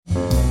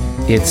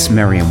It's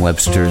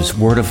Merriam-Webster's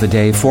Word of the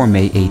Day for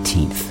May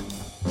 18th.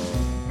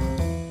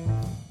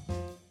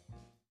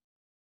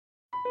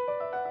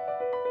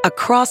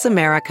 Across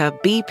America,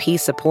 BP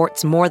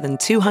supports more than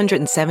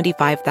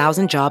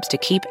 275,000 jobs to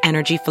keep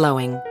energy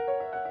flowing.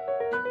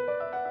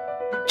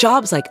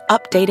 Jobs like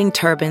updating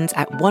turbines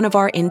at one of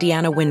our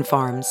Indiana wind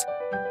farms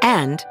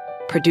and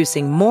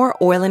producing more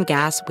oil and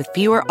gas with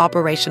fewer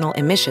operational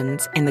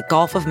emissions in the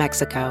Gulf of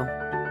Mexico.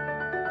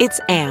 It's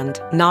and,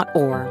 not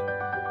or.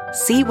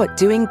 See what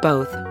doing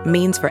both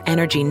means for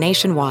energy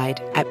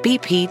nationwide at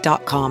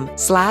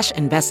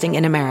bp.com/investing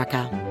in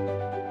America.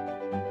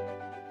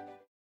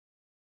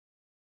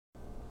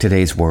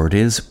 Today's word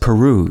is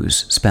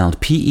peruse, spelled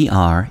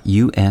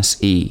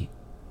P-E-R-U-S-E.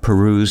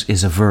 Peruse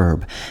is a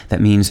verb that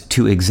means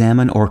to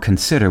examine or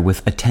consider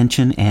with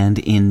attention and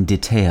in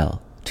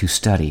detail, to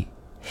study.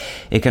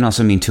 It can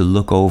also mean to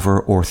look over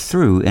or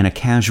through in a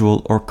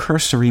casual or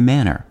cursory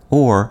manner,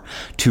 or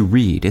to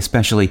read,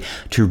 especially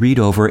to read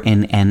over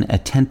in an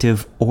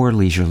attentive or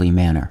leisurely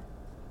manner.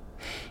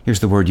 Here's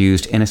the word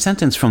used in a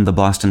sentence from the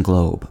Boston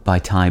Globe by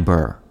Ty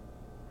Burr.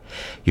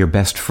 Your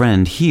best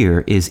friend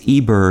here is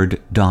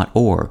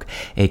eBird.org,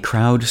 a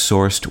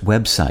crowd-sourced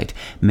website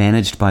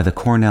managed by the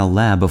Cornell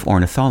Lab of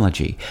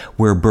Ornithology,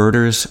 where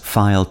birders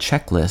file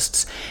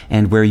checklists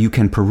and where you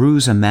can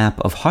peruse a map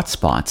of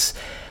hotspots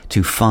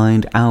to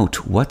find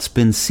out what's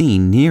been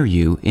seen near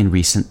you in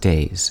recent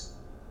days.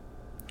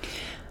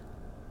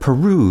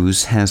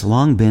 Peruse has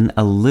long been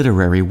a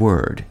literary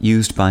word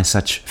used by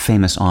such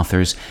famous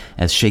authors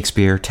as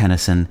Shakespeare,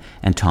 Tennyson,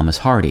 and Thomas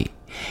Hardy,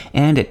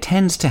 and it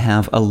tends to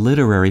have a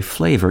literary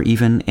flavor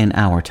even in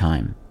our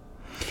time.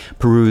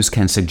 Peruse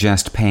can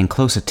suggest paying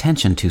close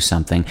attention to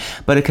something,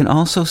 but it can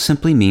also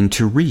simply mean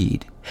to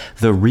read.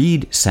 The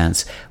read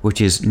sense, which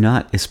is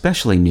not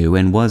especially new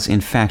and was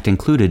in fact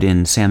included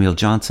in Samuel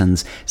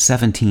Johnson's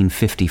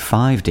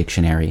 1755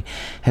 dictionary,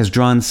 has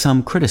drawn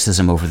some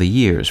criticism over the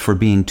years for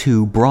being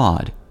too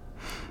broad.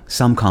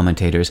 Some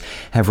commentators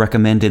have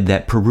recommended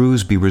that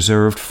peruse be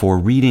reserved for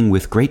reading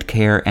with great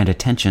care and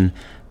attention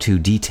to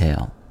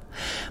detail.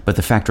 But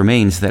the fact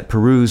remains that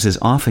peruse is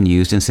often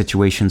used in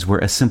situations where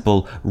a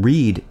simple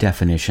read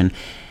definition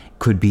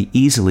could be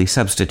easily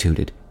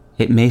substituted.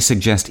 It may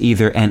suggest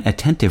either an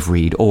attentive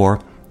read or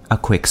a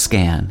quick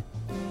scan.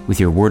 With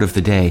your Word of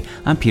the Day,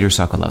 I'm Peter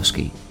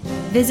Sokolowski.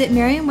 Visit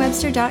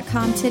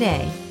Merriam-Webster.com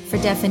today for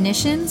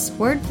definitions,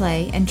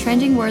 wordplay, and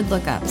trending word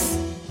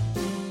lookups.